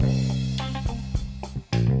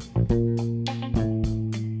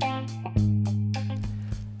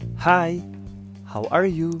Hi! How are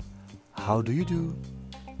you? How do you do?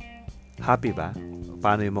 Happy ba?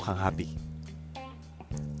 Paano yung mukhang happy?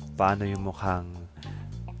 Paano yung mukhang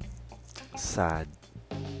sad?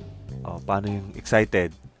 O paano yung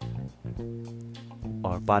excited?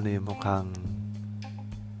 Or paano yung mukhang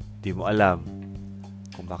di mo alam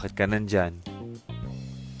kung bakit ka nandyan?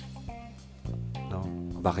 No?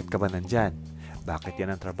 Bakit ka ba nandyan? Bakit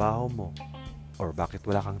yan ang trabaho mo? Or bakit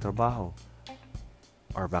wala kang trabaho?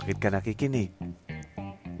 Or bakit ka nakikinig?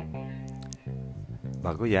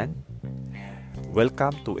 Bago yan,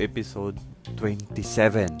 welcome to episode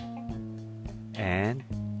 27. And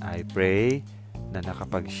I pray na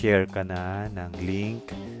nakapag-share ka na ng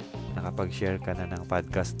link, nakapag-share ka na ng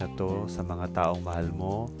podcast na to sa mga taong mahal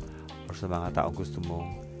mo or sa mga taong gusto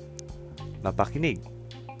mong mapakinig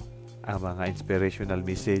ang mga inspirational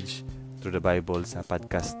message through the Bible sa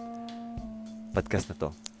podcast na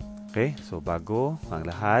to. Okay, so bago ang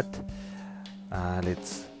lahat,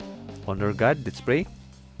 let's honor God. Let's pray.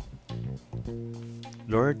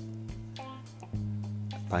 Lord,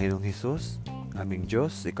 Panginoong Hesus, aming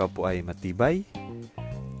Diyos, Ikaw po ay matibay.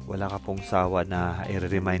 Wala ka pong sawa na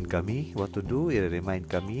i-remind kami what to do, i-remind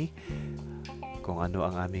kami kung ano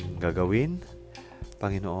ang aming gagawin.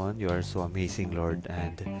 Panginoon, You are so amazing, Lord.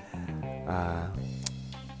 And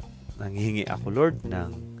nanghihingi ako, Lord,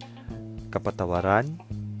 ng kapatawaran,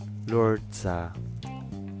 Lord, sa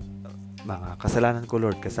mga kasalanan ko,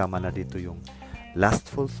 Lord. Kasama na dito yung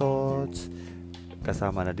lustful thoughts,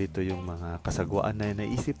 kasama na dito yung mga kasagwaan na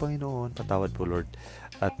naisip, Panginoon. Patawad po, Lord.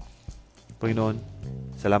 At Panginoon,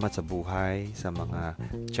 salamat sa buhay, sa mga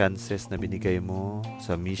chances na binigay mo,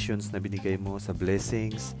 sa missions na binigay mo, sa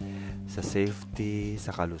blessings, sa safety,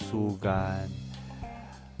 sa kalusugan,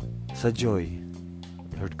 sa joy,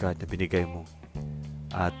 Lord God, na binigay mo.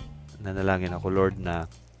 At nanalangin ako, Lord, na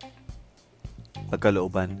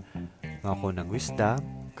pagkalooban ako ng wisdom,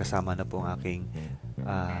 kasama na po ang aking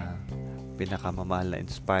pinakamamahal na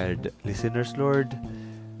inspired listeners, Lord.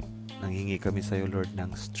 Nanghingi kami sa iyo, Lord,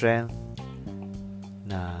 ng strength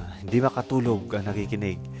na hindi makatulog ang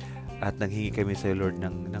nakikinig. At nanghingi kami sa iyo, Lord,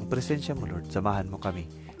 ng presensya mo, Lord. Samahan mo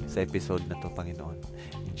kami sa episode na to, Panginoon.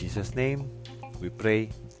 In Jesus' name, we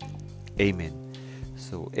pray. Amen.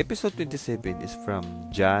 So, episode 27 is from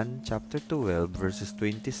John chapter 12 verses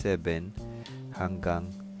 27 hanggang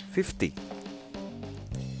 50.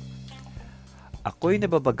 Ako'y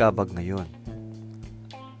nababagabag ngayon.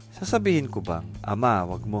 Sasabihin ko bang, Ama,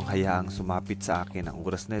 wag mong hayaang sumapit sa akin ang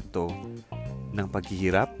oras na ito ng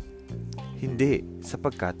paghihirap? Hindi,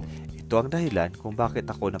 sapagkat ito ang dahilan kung bakit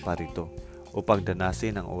ako naparito, upang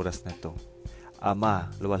danasin ang oras na ito. Ama,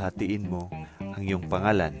 luwalhatiin mo ang iyong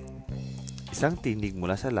pangalan. Isang tinig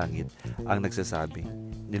mula sa langit ang nagsasabi,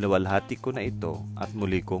 niluwalhati ko na ito at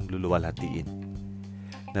muli kong luluwalhatiin.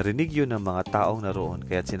 Narinig yun ng mga taong naroon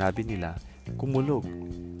kaya't sinabi nila, kumulog.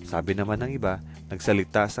 Sabi naman ng iba,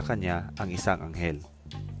 nagsalita sa kanya ang isang anghel.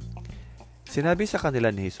 Sinabi sa kanila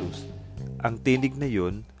ni Jesus, ang tinig na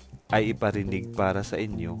yun ay iparinig para sa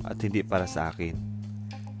inyo at hindi para sa akin.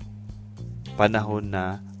 Panahon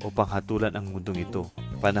na upang hatulan ang mundong ito.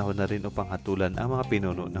 Panahon na rin upang hatulan ang mga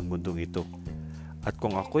pinuno ng mundong ito. At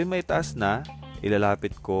kung ako'y may taas na,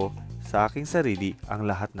 ilalapit ko sa aking sarili ang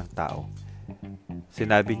lahat ng tao.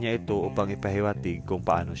 Sinabi niya ito upang ipahiwatig kung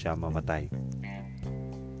paano siya mamatay.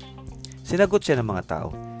 Sinagot siya ng mga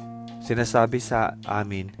tao, sinasabi sa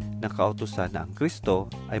amin ng kautusan na ang Kristo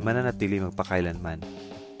ay mananatili magpakailanman.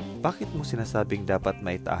 Bakit mo sinasabing dapat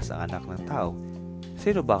maitaas ang anak ng tao?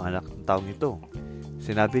 Sino ba ang anak ng taong ito?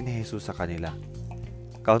 Sinabi ni Jesus sa kanila,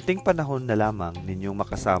 kaunting panahon na lamang ninyong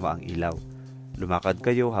makasama ang ilaw. Lumakad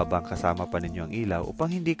kayo habang kasama pa ninyo ang ilaw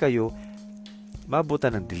upang hindi kayo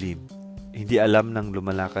mabutan ng dilim. Hindi alam ng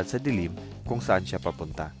lumalakad sa dilim kung saan siya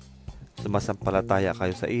papunta. Sumasampalataya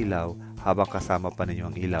kayo sa ilaw habang kasama pa ninyo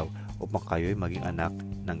ang ilaw upang kayo'y maging anak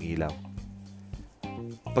ng ilaw.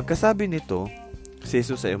 Pagkasabi nito, si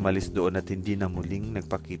Jesus ay umalis doon at hindi na muling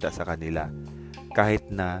nagpakita sa kanila. Kahit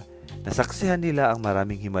na nasaksihan nila ang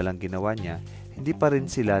maraming himalang ginawa niya, hindi pa rin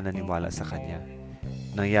sila naniwala sa kanya.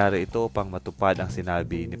 Nangyari ito upang matupad ang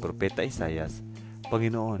sinabi ni Propeta Isaias,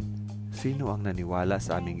 Panginoon, sino ang naniwala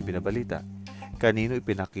sa aming ibinabalita? Kanino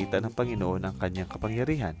ipinakita ng Panginoon ang kanyang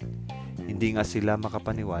kapangyarihan? Hindi nga sila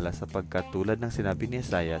makapaniwala sapagkat tulad ng sinabi ni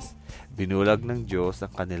Isaias, binulag ng Diyos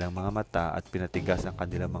ang kanilang mga mata at pinatigas ang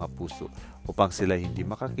kanilang mga puso upang sila hindi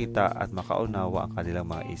makakita at makaunawa ang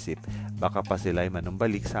kanilang mga isip. Baka pa sila'y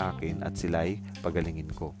manumbalik sa akin at sila'y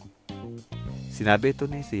pagalingin ko. Sinabi ito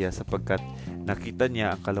ni Isaias sapagkat nakita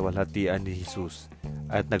niya ang kalawalhatian ni Jesus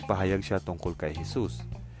at nagpahayag siya tungkol kay Jesus.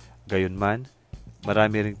 Gayunman,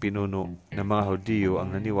 Marami ring pinuno ng mga Hudyo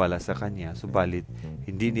ang naniwala sa kanya, subalit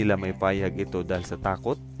hindi nila maipahayag ito dahil sa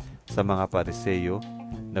takot sa mga Pariseyo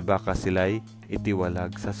na baka sila'y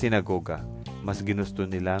itiwalag sa sinagoga. Mas ginusto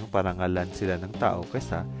nilang parangalan sila ng tao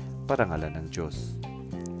kaysa parangalan ng Diyos.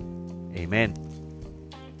 Amen.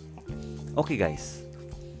 Okay guys.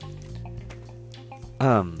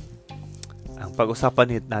 Ang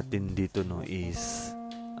pag-usapan natin dito is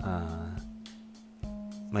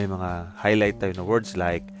may mga highlight tayo na words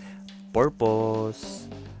like purpose,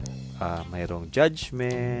 mayroong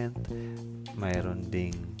judgment, mayroon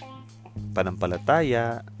ding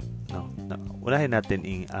panampalataya, no? Unahin natin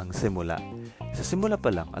ang simula. Sa simula pa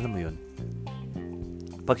lang, alam mo yun,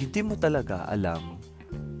 pag hindi mo talaga alam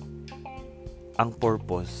ang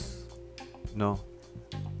purpose, no?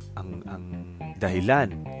 Ang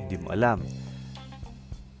dahilan, hindi mo alam,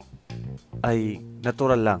 ay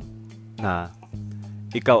natural lang na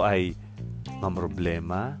ikaw ay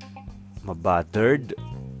mamroblema, mabothered,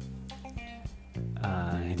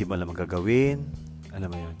 hindi mo alam ang gagawin,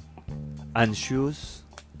 alam mo yun, anxious,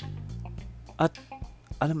 at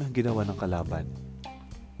alam mo yung ginawa ng kalaban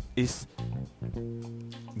is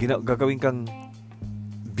gagawin kang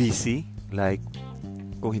busy, like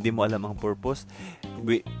kung hindi mo alam ang purpose,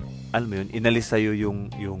 alam mo yun, inalis sa'yo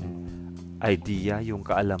yung idea, yung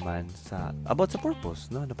kaalaman about sa purpose,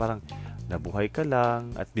 no? Na parang nabuhay ka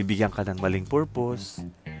lang at bibigyan ka ng maling purpose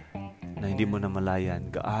na hindi mo na malayan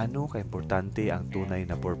gaano kaimportante ang tunay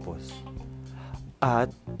na purpose. At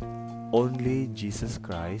only Jesus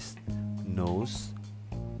Christ knows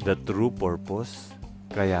the true purpose,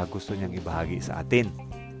 kaya gusto niyang ibahagi sa atin.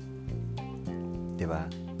 Diba?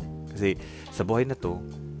 Kasi sa buhay na to,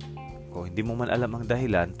 kung hindi mo man alam ang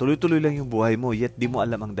dahilan, tuloy-tuloy lang yung buhay mo, yet di mo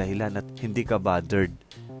alam ang dahilan at hindi ka bothered.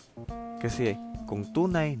 Kasi kung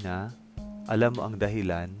tunay na alam mo ang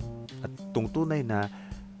dahilan at tunay na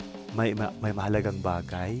may mahalagang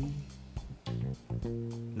bagay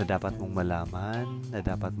na dapat mong malaman, na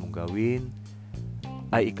dapat mong gawin,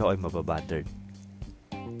 ay ikaw ay mababothered.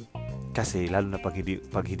 Kasi lalo na pag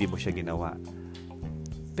hindi mo siya ginawa.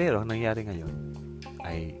 Pero ang nangyari ngayon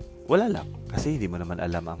ay wala lang. Kasi hindi mo naman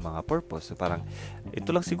alam ang mga purpose. So, parang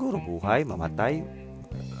ito lang siguro, buhay, mamatay,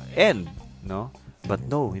 end, no? But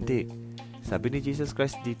no, hindi. Sabi ni Jesus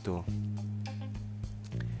Christ dito,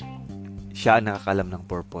 siya ang nakakalam ng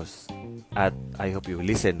purpose. At I hope you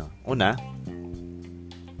listen, no? Una,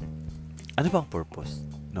 ano bang purpose?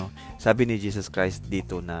 No? Sabi ni Jesus Christ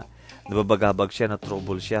dito na nababagabag siya, na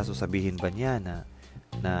trouble siya, so sabihin ba niya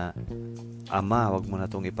na Ama, wag mo na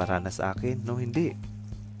itong iparanas sa akin? No, hindi.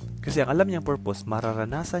 Kasi ang alam niyang purpose,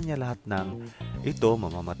 mararanasan niya lahat ng ito,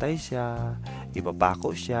 mamamatay siya,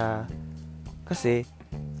 ipapako siya. Kasi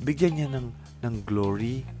bigyan niya ng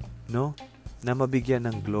glory, no? Na mabigyan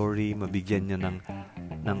ng glory, mabigyan niya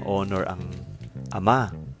ng honor ang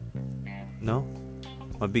Ama, no?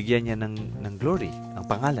 Mabigyan niya ng glory ang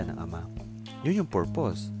pangalan ng Ama. Yun yung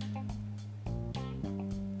purpose.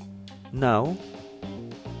 Now,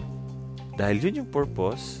 dahil yun yung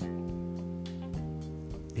purpose,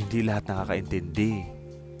 hindi lahat nakakaintindi.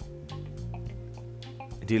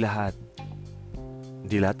 Hindi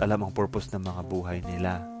lahat alam ang purpose ng mga buhay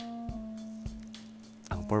nila.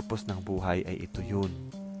 Ang purpose ng buhay ay ito yun.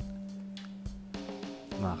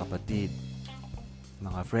 Mga kapatid,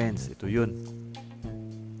 mga friends, ito yun.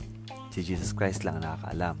 Si Jesus Christ lang ang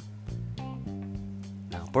nakakaalam.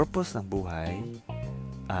 Ang purpose ng buhay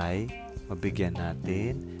ay mabigyan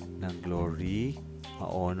natin ng glory,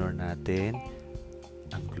 ma-honor natin,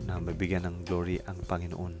 na mabigyan ng glory ang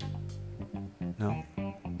Panginoon. No?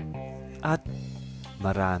 At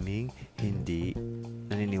maraming hindi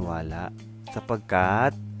naniniwala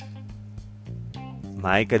sapagkat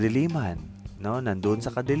may kadiliman, no? Nandun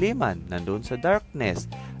sa kadiliman, nandun sa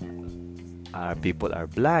darkness. Our people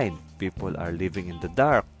are blind, people are living in the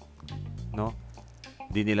dark, no?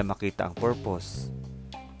 Di nila makita ang purpose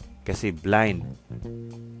kasi blind.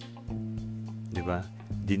 'Di ba?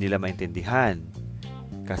 Di nila maintindihan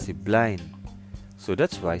kasi blind. So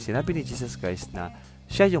that's why sinabi ni Jesus Christ na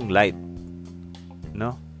siya yung light.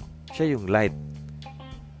 No? Siya yung light.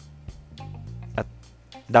 At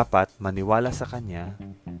dapat maniwala sa kanya,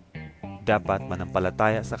 dapat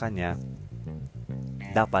manampalataya sa kanya,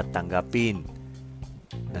 dapat tanggapin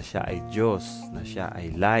na siya ay Diyos, na siya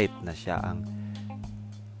ay light, na siya ang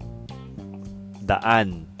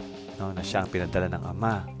daan, no? Na siya ang pinadala ng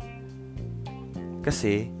Ama.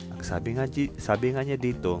 Kasi ang sabi nga niya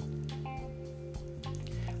dito,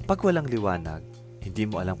 pag walang liwanag, hindi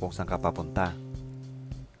mo alam kung saan ka papunta.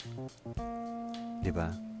 'Di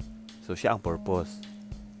ba? So siya ang purpose.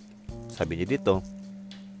 Sabi niya dito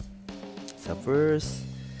sa sa verse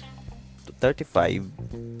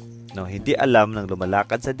 35, no, hindi alam ng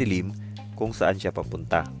lumalakad sa dilim kung saan siya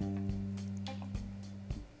papunta.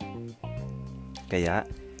 Kaya,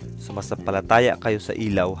 sumasampalataya kayo sa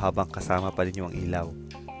ilaw habang kasama pa ninyo ang ilaw.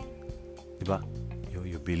 Diba?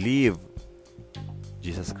 You believe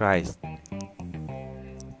Jesus Christ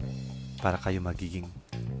para kayo magiging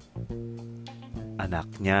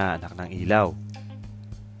anak niya, anak ng ilaw.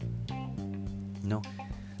 No?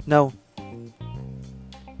 Now,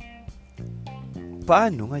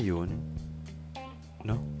 paano ngayon,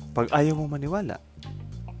 no? Pag ayaw mo maniwala?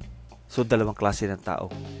 So, dalawang klase ng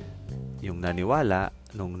tao. Yung naniwala,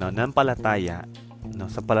 nung nanampalataya,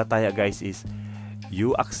 no? Sa palataya, guys, is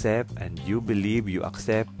you accept and you believe, you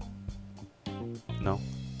accept, no?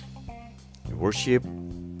 You worship.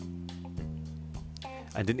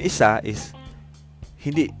 And then isa is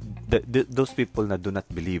hindi those people na do not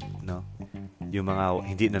believe, no? Yung mga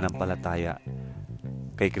hindi nanampalataya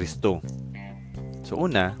kay Kristo. So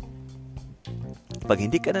una, pag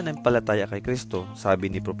hindi ka nanampalataya kay Kristo, sabi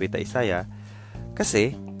ni Propeta Isaiah,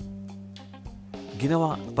 kasi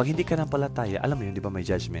pag hindi ka nanampalataya, alam mo yun, di ba may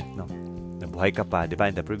judgment, no? Nabuhay ka pa, di ba?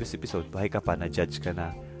 In the previous episode, buhay ka pa, na-judge ka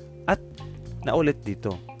na. At naulit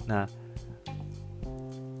dito na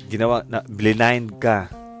blind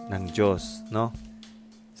ka ng Diyos, no?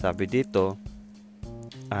 Sabi dito,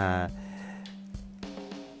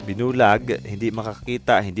 binulag, hindi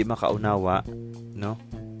makakita, hindi makaunawa, no?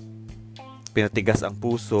 Pinatigas ang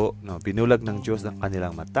puso, no? Binulag ng Diyos ang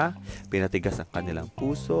kanilang mata, pinatigas ang kanilang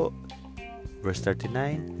puso. Verse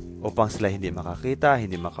 39, upang sila hindi makakita,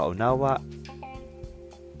 hindi makaunawa,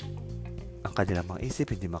 ang kanilang mga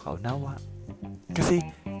isip hindi makaunawa. Kasi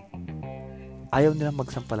ayaw nilang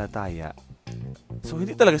magsampalataya. So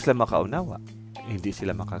hindi talaga sila makaunawa. Hindi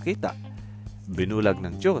sila makakita. Binulag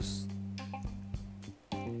ng Diyos.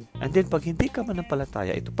 And then pag hindi ka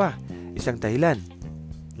manampalataya, ito pa, isang dahilan,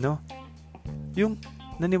 no? Yung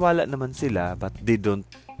naniwala naman sila but they don't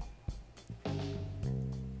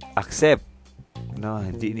accept, no?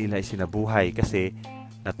 Hindi nila isinabuhay kasi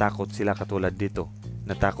natakot sila, katulad dito.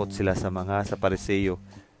 Natakot sila sa Pariseo.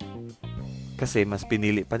 Kasi mas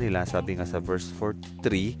pinili pa nila, sabi nga sa verse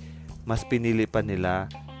 43, mas pinili pa nila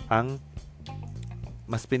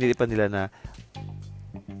na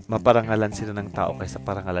maparangalan sila ng tao kaysa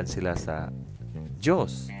parangalan sila sa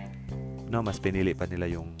Diyos. No, mas pinili pa nila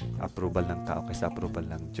yung approval ng tao kaysa approval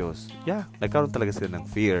ng Diyos. Yeah, nagkaroon talaga sila ng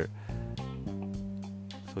fear.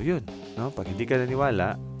 So yun, no, pag hindi ka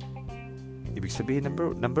naniwala, ibig sabihin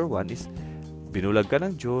number one is binulag ka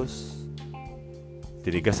ng Diyos,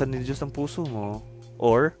 tinigasan ni Diyos ang puso mo,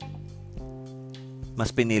 or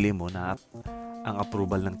mas pinili mo na ang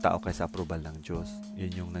approval ng tao kaysa approval ng Diyos.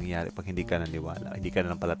 Yun yung nangyari pag hindi ka naniwala, hindi ka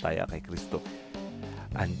nanampalataya kay Kristo.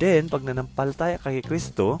 And then, pag nanampalataya kay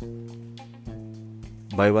Kristo,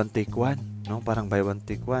 buy one take one, no? Parang buy one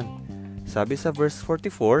take one. Sabi sa verse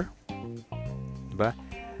 44, diba?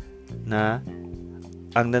 Na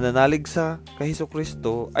ang nananalig kay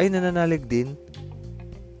Jesucristo ay nananalig din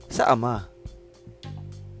sa Ama.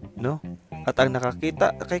 No? At ang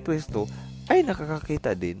nakakita kay Kristo ay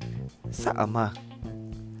nakakakita din sa Ama.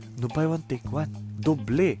 No, buy one take one.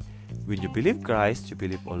 Doble. When you believe Christ, you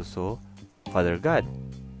believe also Father God.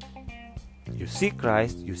 You see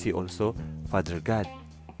Christ, you see also Father God.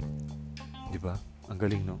 Diba? Ang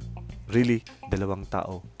galing, no? Really, dalawang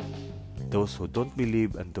tao. Those who don't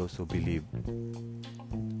believe and those who believe.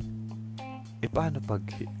 Paano pag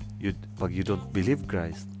you don't believe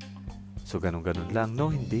Christ? So, ganun-ganun lang. No,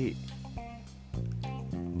 hindi.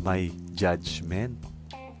 May judgment.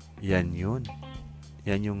 Yan yun.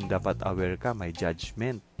 Yan yung dapat aware ka. May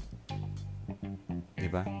judgment.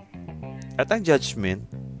 Diba? At ang judgment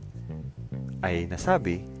ay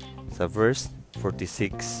nasabi sa verse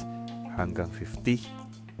 46 hanggang 50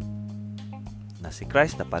 na si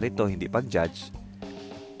Christ na parito, hindi pag-judge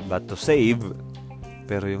but to save.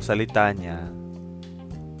 Pero yung salita niya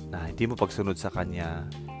na hindi mo pagsunod sa Kanya,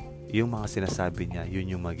 yung mga sinasabi niya,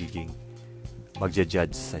 yun yung magiging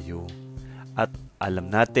magja-judge sa iyo. At alam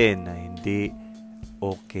natin na hindi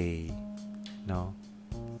okay, no?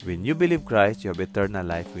 When you believe Christ, you have eternal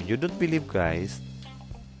life. When you don't believe Christ,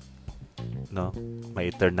 no, may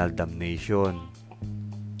eternal damnation.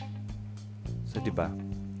 So, diba?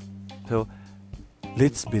 So,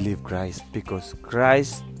 let's believe Christ because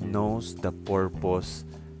Christ knows the purpose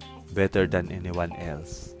better than anyone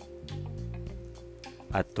else.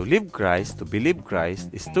 At to live Christ, to believe Christ,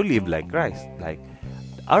 is to live like Christ. Like,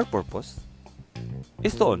 our purpose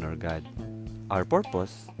is to honor God. Our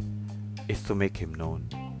purpose is to make Him known.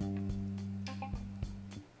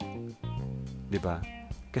 Diba?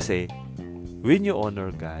 Kasi, When you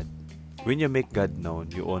honor God, when you make God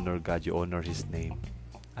known, you honor God, you honor His name.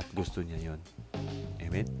 At gusto niya yon.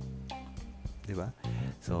 Amen? Diba?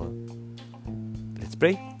 So, let's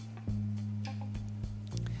pray.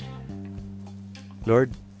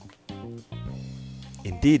 Lord,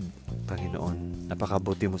 indeed, Panginoon,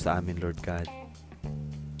 napakabuti mo sa amin, Lord God.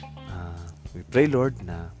 We pray, Lord,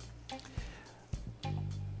 na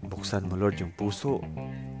buksan mo, Lord, yung puso.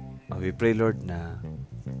 We pray, Lord, na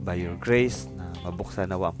by your grace, na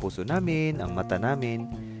mabuksan nawa ang puso namin, ang mata namin,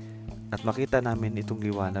 at makita namin itong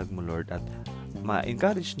liwanag mo, Lord, at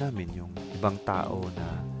ma-encourage namin yung ibang tao na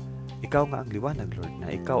ikaw nga ang liwanag, Lord, na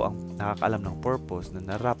ikaw ang nakakaalam ng purpose, na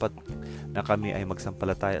narapat na kami ay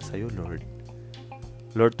magsampalataya sa iyo, Lord.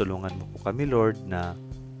 Lord, tulungan mo po kami, Lord, na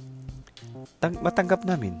matanggap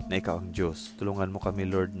namin na ikaw ang Diyos. Tulungan mo kami,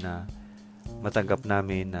 Lord, na matanggap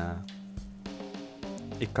namin na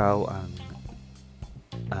ikaw ang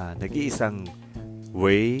nag-iisang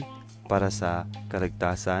way para sa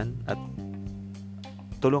kaligtasan, at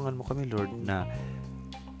tulungan mo kami, Lord, na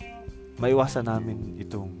maiwasan namin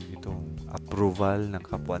itong approval ng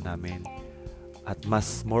kapwa namin, at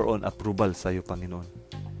more on approval sa iyo, Panginoon.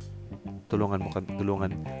 Tulungan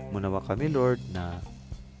mo nawa kami, Lord, na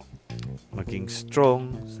maging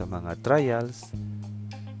strong sa mga trials,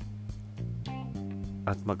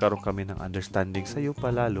 at magkaroon kami ng understanding sa iyo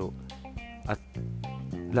palalo, at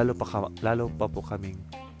lalo pa po kaming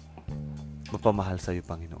mapamahal sa iyo,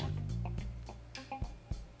 Panginoon.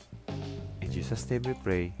 In Jesus' name we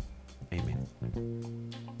pray. Amen.